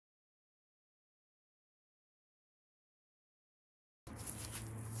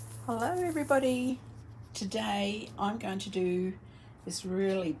Hello everybody. Today I'm going to do this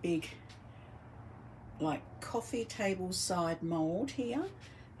really big like coffee table side mold here,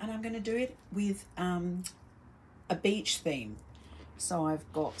 and I'm going to do it with a beach theme. So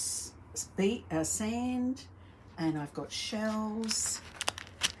I've got sand, and I've got shells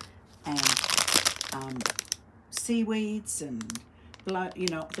and seaweeds and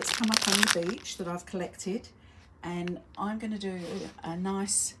that's come up on the beach that I've collected, and I'm going to do a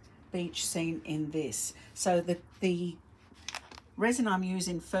nice beach scene in this. So the resin I'm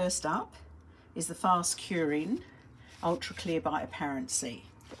using first up is the fast curing ultra clear by Apparency.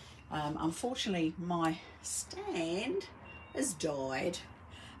 Unfortunately my stand has died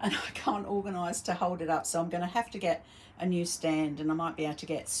and I can't organise to hold it up, so I'm going to have to get a new stand, and I might be able to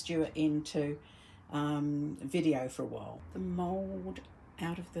get Stuart into video for a while. The mould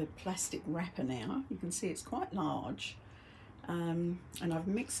out of the plastic wrapper now, you can see it's quite large, and I've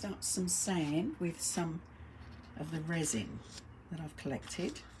mixed up some sand with some of the resin that I've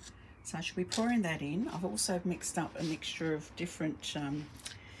collected, so I should be pouring that in. I've also mixed up a mixture of different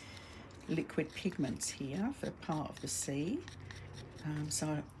liquid pigments here for part of the sea,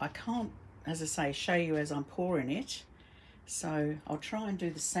 so I can't, as I say, show you as I'm pouring it, so I'll try and do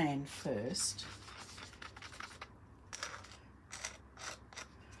the sand first.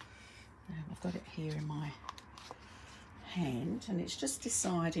 I've got it here in my hand, and it's just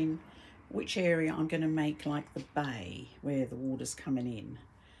deciding which area I'm going to make like the bay where the water's coming in.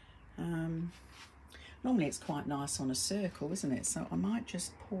 Normally it's quite nice on a circle, isn't it? So I might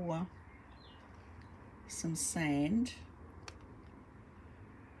just pour some sand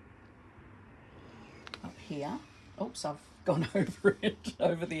up here. Oops, I've gone over it,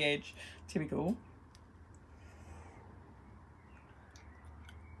 over the edge. Typical.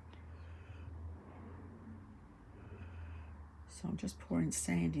 So I'm just pouring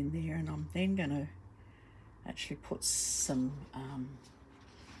sand in there, and I'm then going to actually put some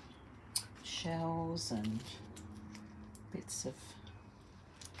shells and bits of,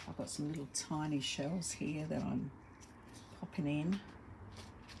 I've got some little tiny shells here that I'm popping in,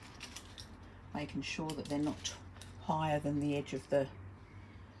 making sure that they're not higher than the edge of the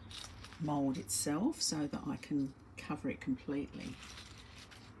mould itself, so that I can cover it completely.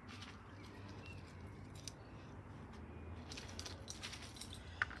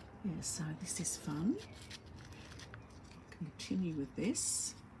 Yeah, so this is fun. I'll continue with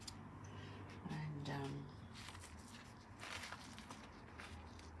this, and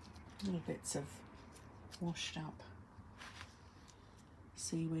little bits of washed up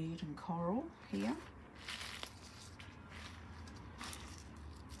seaweed and coral here.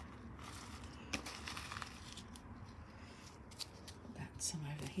 Put some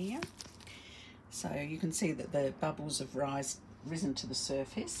over here. So you can see that the bubbles have risen to the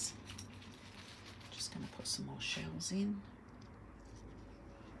surface. Just going to put some more shells in.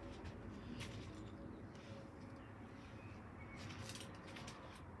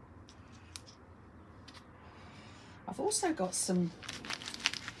 I've also got some,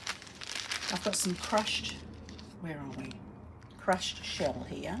 crushed, where are we? Crushed shell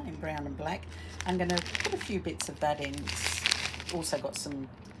here in brown and black. I'm going to put a few bits of that in. It's also got some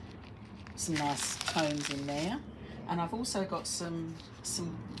nice tones in there. And I've also got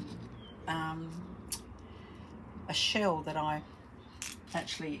a shell that I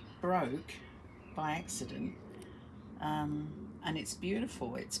actually broke by accident, and it's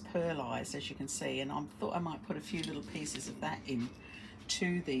beautiful. It's pearlized, as you can see, and I thought I might put a few little pieces of that in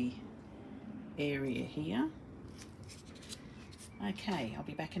to the area here. Okay, I'll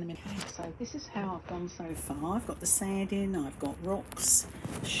be back in a minute. So this is how I've gone so far. I've got the sand in, I've got rocks,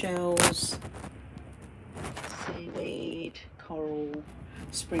 shells, seaweed, coral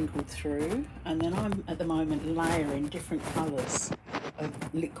sprinkled through, and then I'm at the moment layering different colours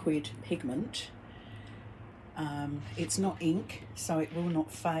of liquid pigment. It's not ink, so it will not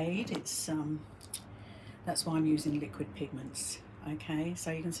fade. It's that's why I'm using liquid pigments. Okay,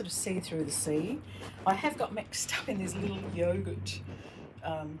 so you can sort of see through the sea. I have got mixed up in this little yogurt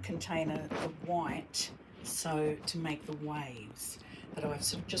container of white, so to make the waves, but I've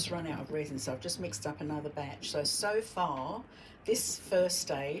sort of just run out of resin, so I've just mixed up another batch. So far, this first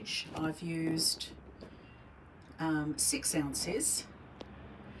stage, I've used 6 ounces.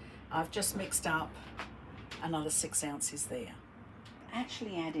 I've just mixed up another 6 ounces there.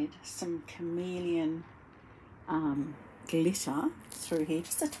 Actually added some chameleon glitter through here,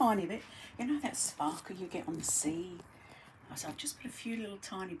 just a tiny bit. You know that sparkle you get on the sea? So I've just put a few little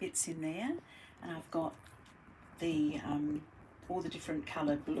tiny bits in there, and I've got the all the different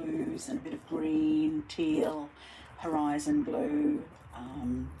coloured blues and a bit of green, teal, horizon blue,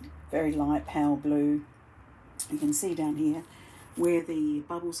 very light pale blue. You can see down here where the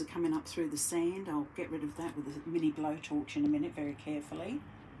bubbles are coming up through the sand. I'll get rid of that with a mini blowtorch in a minute, very carefully.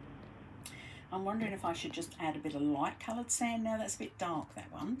 I'm wondering if I should just add a bit of light coloured sand now. That's a bit dark,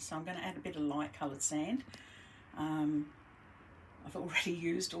 that one. So I'm going to add a bit of light coloured sand. I've already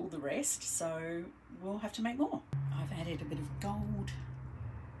used all the rest, so we'll have to make more. I've added a bit of gold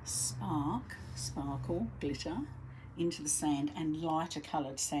sparkle glitter into the sand, and lighter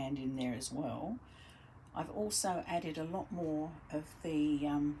coloured sand in there as well. I've also added a lot more of the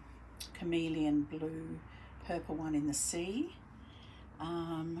chameleon blue purple one in the sea,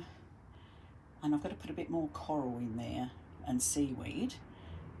 and I've got to put a bit more coral in there and seaweed.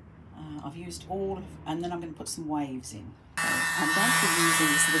 I've used all of, and then I'm going to put some waves in. So I'm going to be using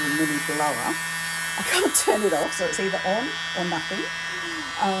this little mini blower. I can't turn it off, so it's either on or nothing.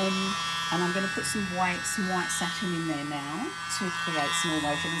 And I'm going to put some white satin in there now to create some more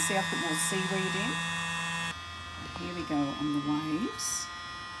waves. You can see I put more seaweed in. Here we go on the waves.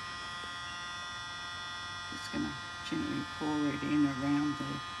 Just going to gently pour it in around the...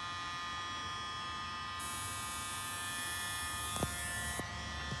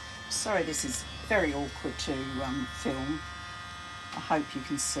 Sorry, this is very awkward to film. I hope you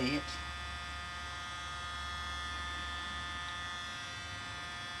can see it.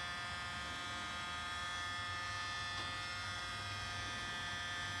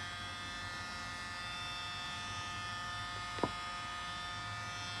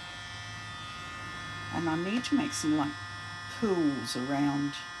 And I need to make some like pools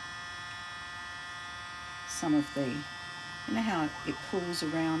around some of the, you know how it pools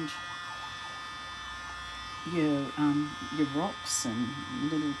around your rocks and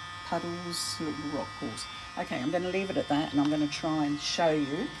little puddles, little rock pools. Okay, I'm going to leave it at that, and I'm going to try and show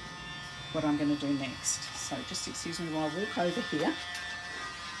you what I'm going to do next. So just excuse me while I walk over here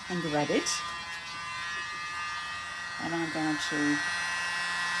and grab it, and I'm going to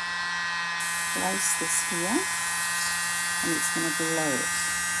place this here, and it's going to blow it.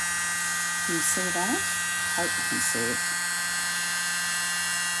 Can you see that? I hope you can see it.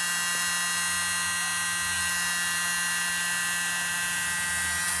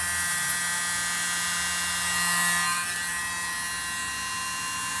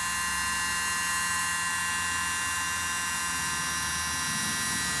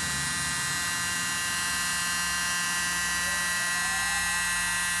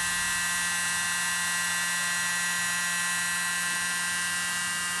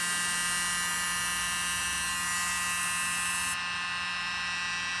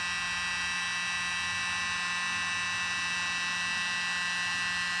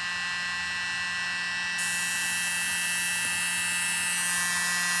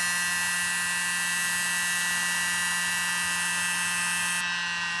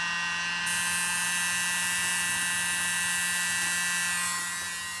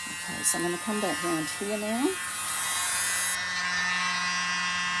 Okay, so I'm going to come back round here now.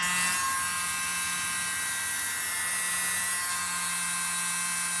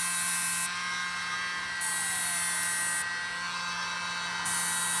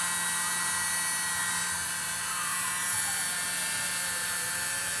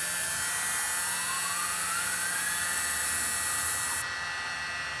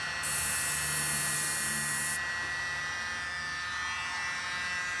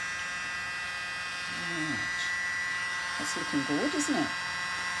 It's looking good, isn't it?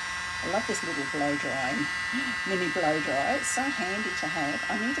 I love this little blow dry, mini blow dry. It's so handy to have.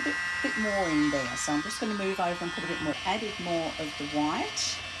 I need a bit more in there, so I'm just going to move over and put a bit more. Added more of the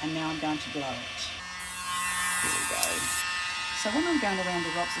white, and now I'm going to blow it. Here we go. So when I'm going around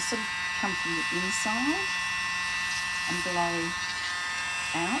the rocks, I sort of come from the inside and blow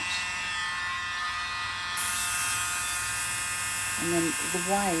out. And then the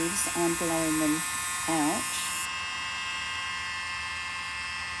waves, I'm blowing them out.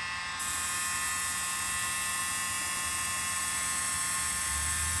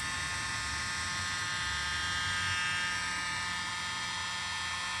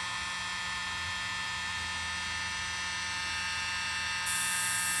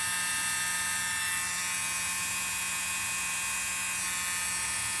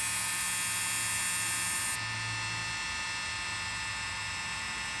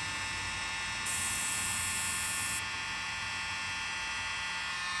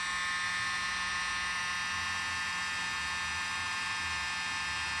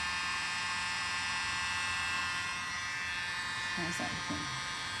 How's that looking?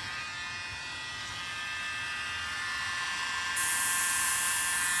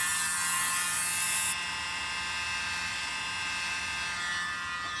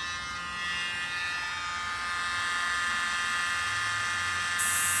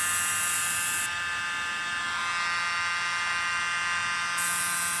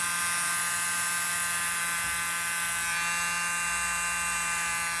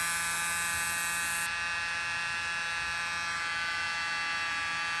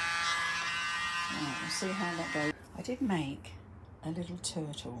 Right, we'll see how that goes. I did make a little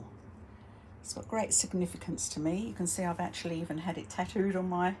turtle. It's got great significance to me. You can see I've actually even had it tattooed on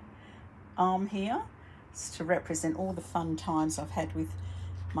my arm here. It's to represent all the fun times I've had with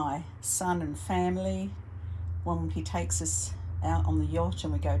my son and family when he takes us out on the yacht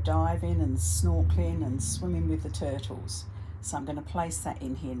and we go diving and snorkeling and swimming with the turtles. So I'm going to place that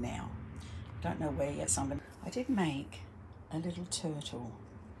in here now. Don't know where yet, so I did make a little turtle.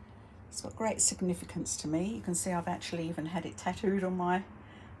 It's got great significance to me. You can see I've actually even had it tattooed on my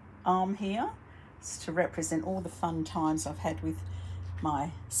arm here. It's to represent all the fun times I've had with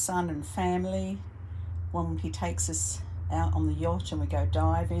my son and family when he takes us out on the yacht and we go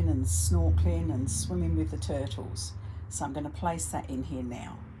diving and snorkeling and swimming with the turtles. So I'm going to place that in here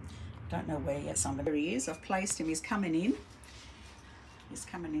now. Don't know where yet, so there he is. I've placed him. He's coming in. He's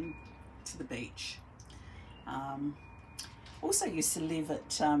coming in to the beach. Also used to live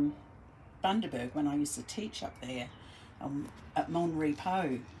at Bundaberg when I used to teach up there at Mon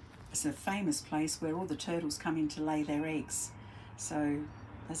Repos. It's a famous place where all the turtles come in to lay their eggs. So,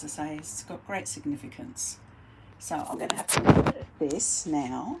 as I say, it's got great significance. So I'm going to have to look at this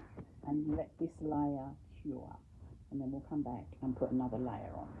now and let this layer cure. And then we'll come back and put another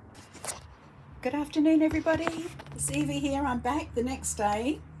layer on. Good afternoon, everybody. It's Yvié here. I'm back the next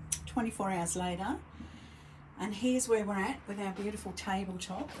day, 24 hours later. And here's where we're at with our beautiful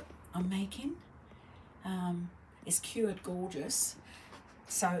tabletop I'm making. It's cured gorgeous.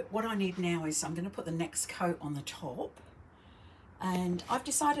 So what I need now is I'm going to put the next coat on the top. And I've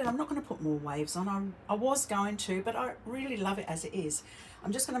decided I'm not going to put more waves on. I was going to, but I really love it as it is.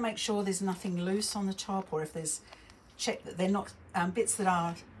 I'm just going to make sure there's nothing loose on the top, or if there's, check that they're not, bits that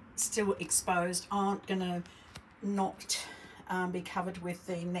are still exposed aren't going to not be covered with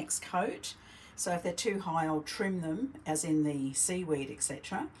the next coat. So if they're too high, I'll trim them, as in the seaweed,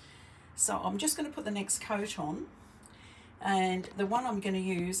 etc. So I'm just going to put the next coat on. And the one I'm going to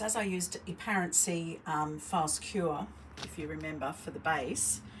use, as I used Epoxy Fast Cure, if you remember, for the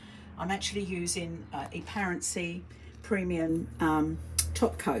base, I'm actually using Epoxy Premium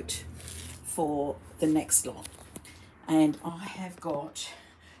Top Coat for the next lot. And I have got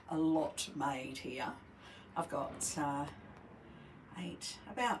a lot made here. I've got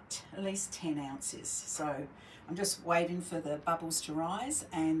about at least 10 ounces. So I'm just waiting for the bubbles to rise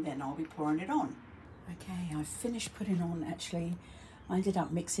and then I'll be pouring it on. Okay, I've finished putting on, actually, I ended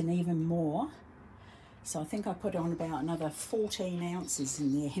up mixing even more. So I think I put on about another 14 ounces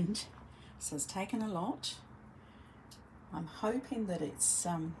in the end. So it's taken a lot. I'm hoping that it's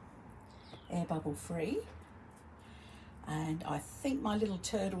air bubble free. And I think my little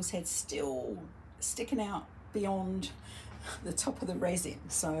turtle's head's still sticking out beyond the top of the resin.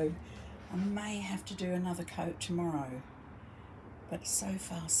 So I may have to do another coat tomorrow. But so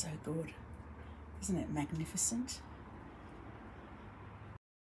far so good. Isn't it magnificent?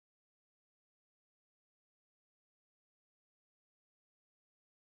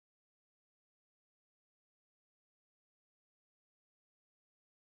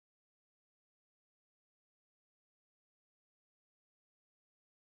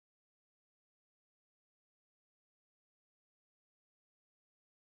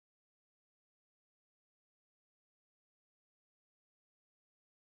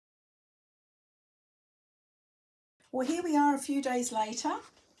 Well, here we are a few days later.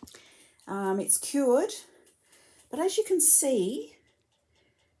 It's cured, but as you can see,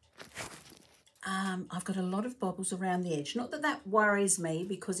 I've got a lot of bubbles around the edge. Not that that worries me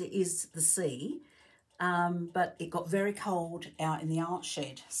because it is the sea, but it got very cold out in the art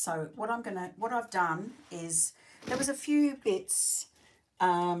shed. So what I've done is, there was a few bits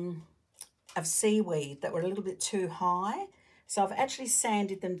of seaweed that were a little bit too high. So I've actually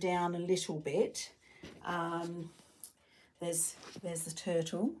sanded them down a little bit. There's the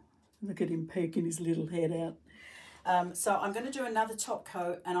turtle. Look at him poking his little head out. So I'm going to do another top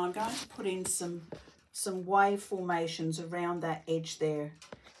coat, and I'm going to put in some wave formations around that edge there,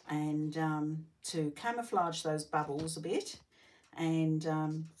 and to camouflage those bubbles a bit, and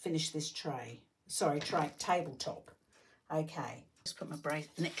finish this tabletop. Okay, just put my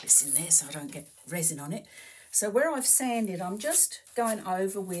necklace in there so I don't get resin on it. So where I've sanded, I'm just going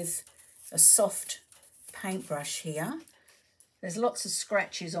over with a soft paintbrush here. There's lots of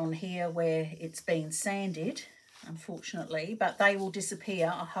scratches on here where it's been sanded, unfortunately, but they will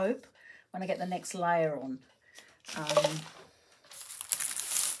disappear, I hope, when I get the next layer on.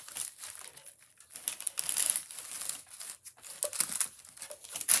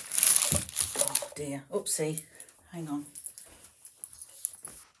 Oh dear, oopsie, hang on.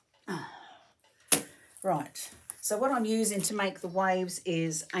 Right, so what I'm using to make the waves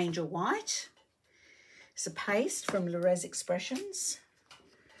is Angel White. It's a paste from Les Expressions.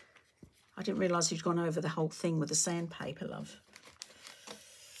 I didn't realise you'd gone over the whole thing with the sandpaper, love.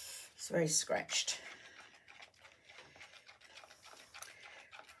 It's very scratched.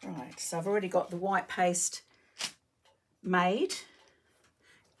 Right, so I've already got the white paste made.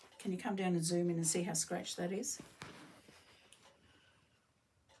 Can you come down and zoom in and see how scratched that is?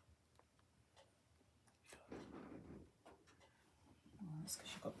 Oh, that's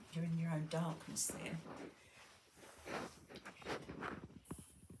because you're in your own darkness there.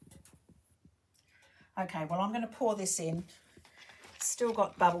 Okay, well, I'm going to pour this in. It's still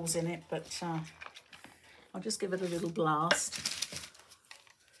got bubbles in it, but I'll just give it a little blast.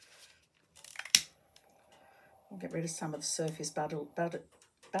 I'll get rid of some of the surface bubbles.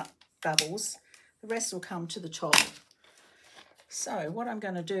 The rest will come to the top. So what I'm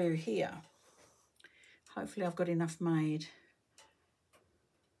going to do here, hopefully I've got enough made.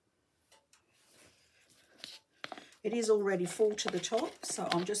 It is already full to the top, so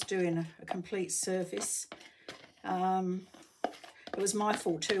I'm just doing a complete surface. It was my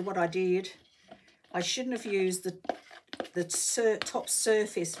fault too, what I did. I shouldn't have used the top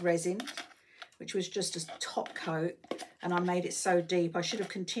surface resin, which was just a top coat, and I made it so deep. I should have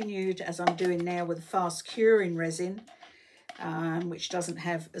continued as I'm doing now with a fast curing resin, which doesn't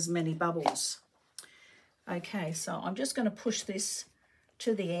have as many bubbles. Okay, so I'm just going to push this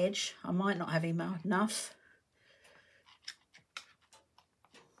to the edge. I might not have enough.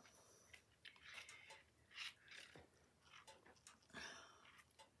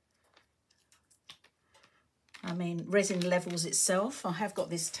 I mean, resin levels itself. I have got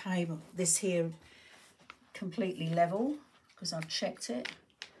this here completely level because I've checked it.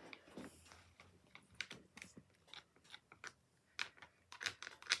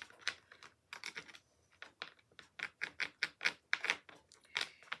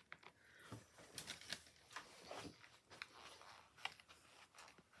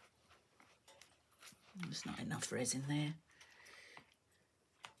 There's not enough resin there.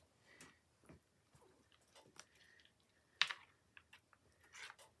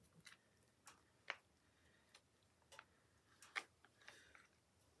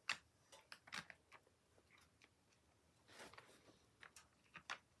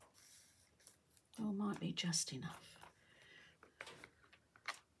 Oh, might be just enough.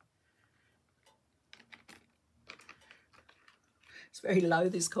 It's very low,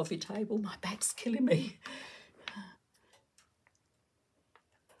 this coffee table. My back's killing me.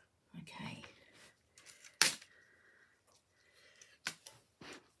 Okay.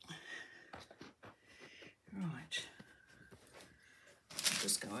 Right. I'll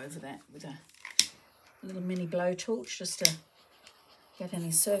just go over that with a little mini blowtorch just to get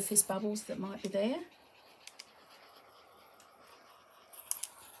any surface bubbles that might be there.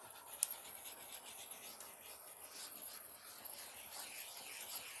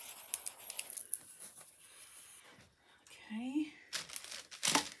 Okay.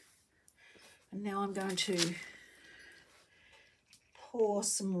 And now I'm going to pour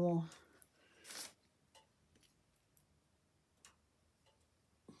some more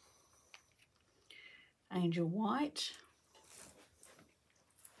Angel White.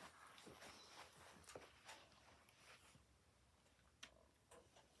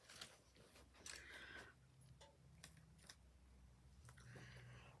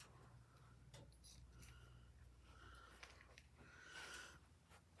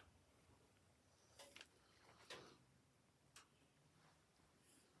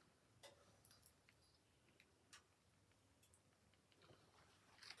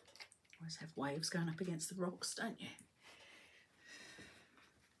 Always have waves going up against the rocks, don't you?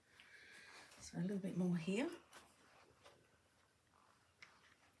 So a little bit more here.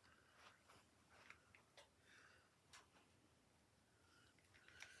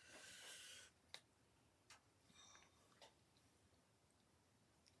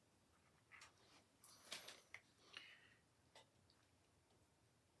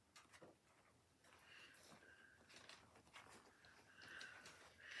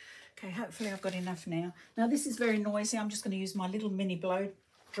 Okay, hopefully I've got enough now. Now this is very noisy. I'm just going to use my little mini blow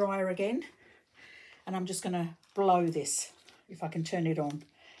dryer again. And I'm just going to blow this, if I can turn it on.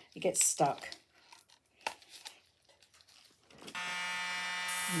 It gets stuck.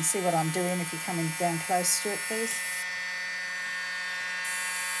 You can see what I'm doing if you're coming down close to it, please.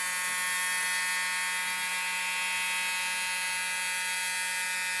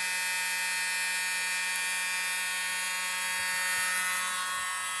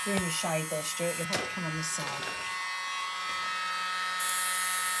 You're in the shade there, Stuart. You'll have to come on this side.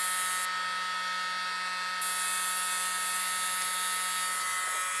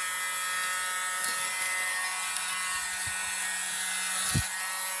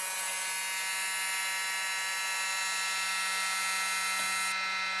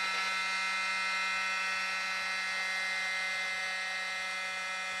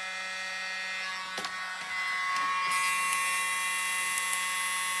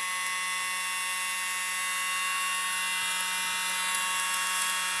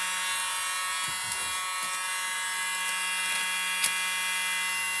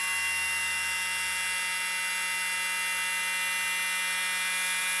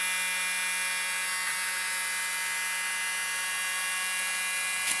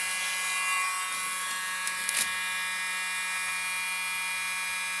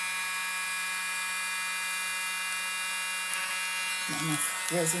 Not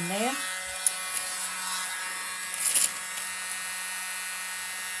enough resin there.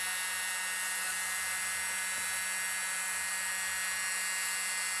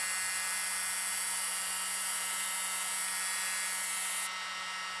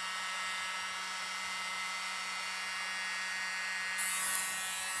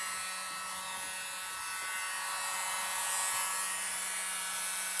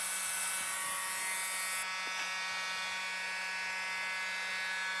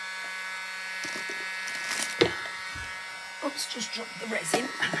 Oops, just dropped the resin.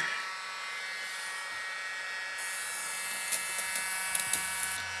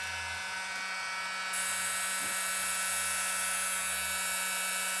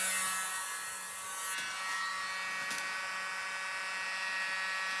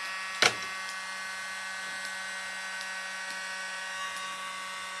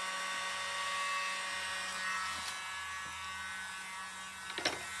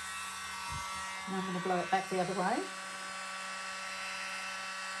 And I'm going to blow it back the other way.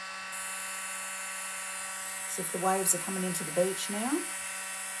 See if the waves are coming into the beach now.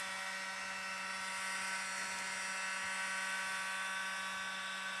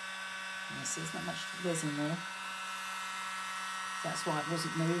 Yes, there's not much resin there. That's why it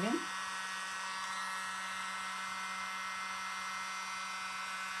wasn't moving.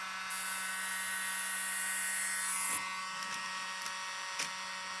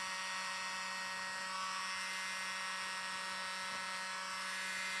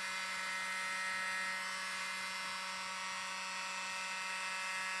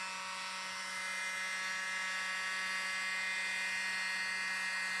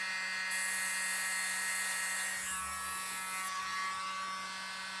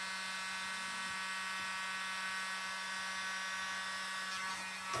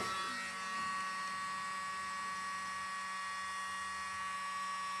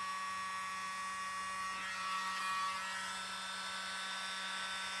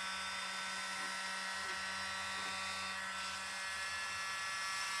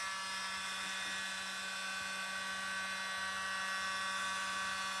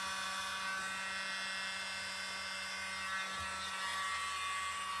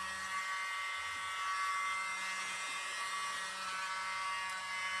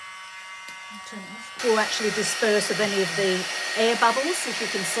 Will actually disperse of any of the air bubbles, as you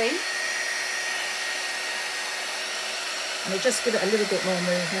can see. And it just give it a little bit more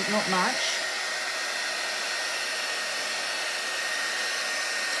movement, not much.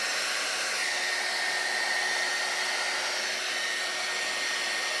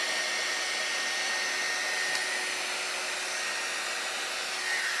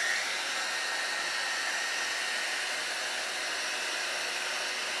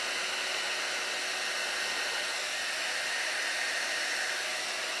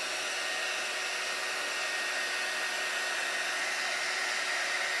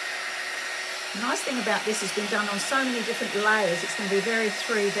 The nice thing about this has been done on so many different layers, it's going to be very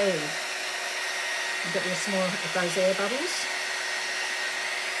 3D. I'll get some more of those air bubbles.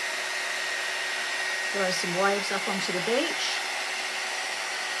 Throw some waves up onto the beach.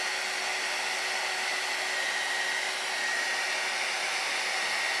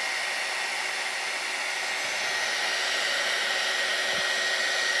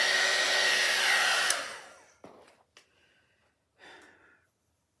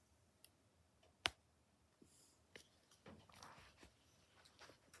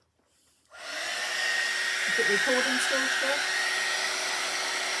 Is it recording still, Steph?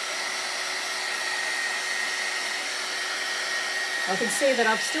 I can see that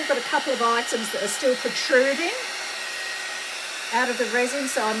I've still got a couple of items that are still protruding out of the resin,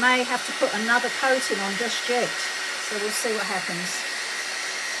 so I may have to put another coating on just yet. So we'll see what happens.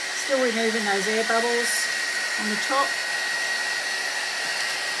 Still removing those air bubbles on the top.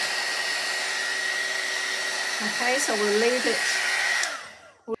 Okay, so we'll leave it.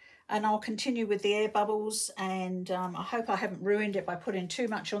 And I'll continue with the air bubbles, and I hope I haven't ruined it by putting too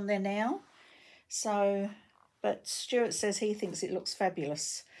much on there now. So, but Stuart says he thinks it looks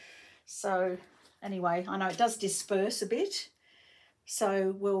fabulous. So anyway, I know it does disperse a bit.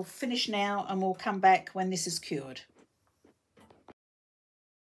 So we'll finish now and we'll come back when this is cured.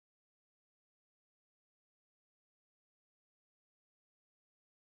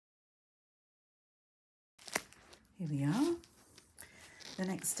 Here we are, the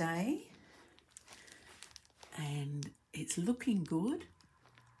next day, and it's looking good.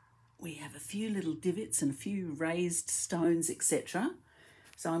 We have a few little divots and a few raised stones, etc.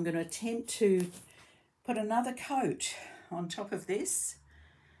 So I'm going to attempt to put another coat on top of this,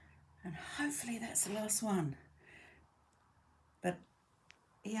 and hopefully that's the last one. But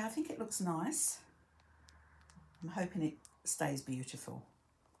yeah, I think it looks nice. I'm hoping it stays beautiful.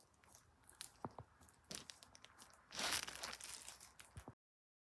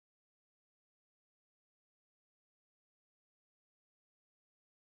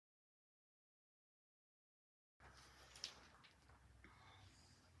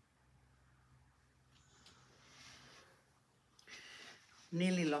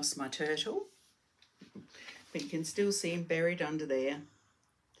 Nearly lost my turtle, but you can still see him buried under there.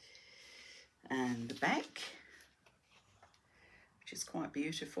 And the back, which is quite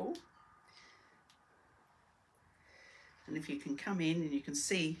beautiful. And if you can come in and you can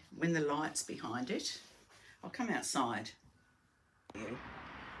see when the light's behind it, I'll come outside.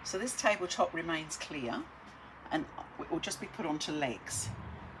 So this tabletop remains clear and it will just be put onto legs.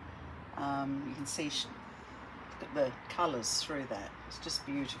 You can see the colours through that. It's just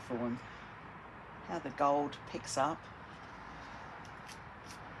beautiful, and how the gold picks up.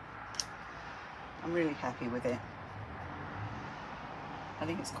 I'm really happy with it. I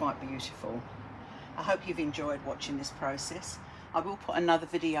think it's quite beautiful. I hope you've enjoyed watching this process. I will put another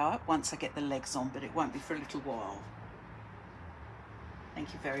video up once I get the legs on, but it won't be for a little while.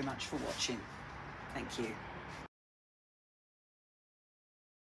 Thank you very much for watching. Thank you.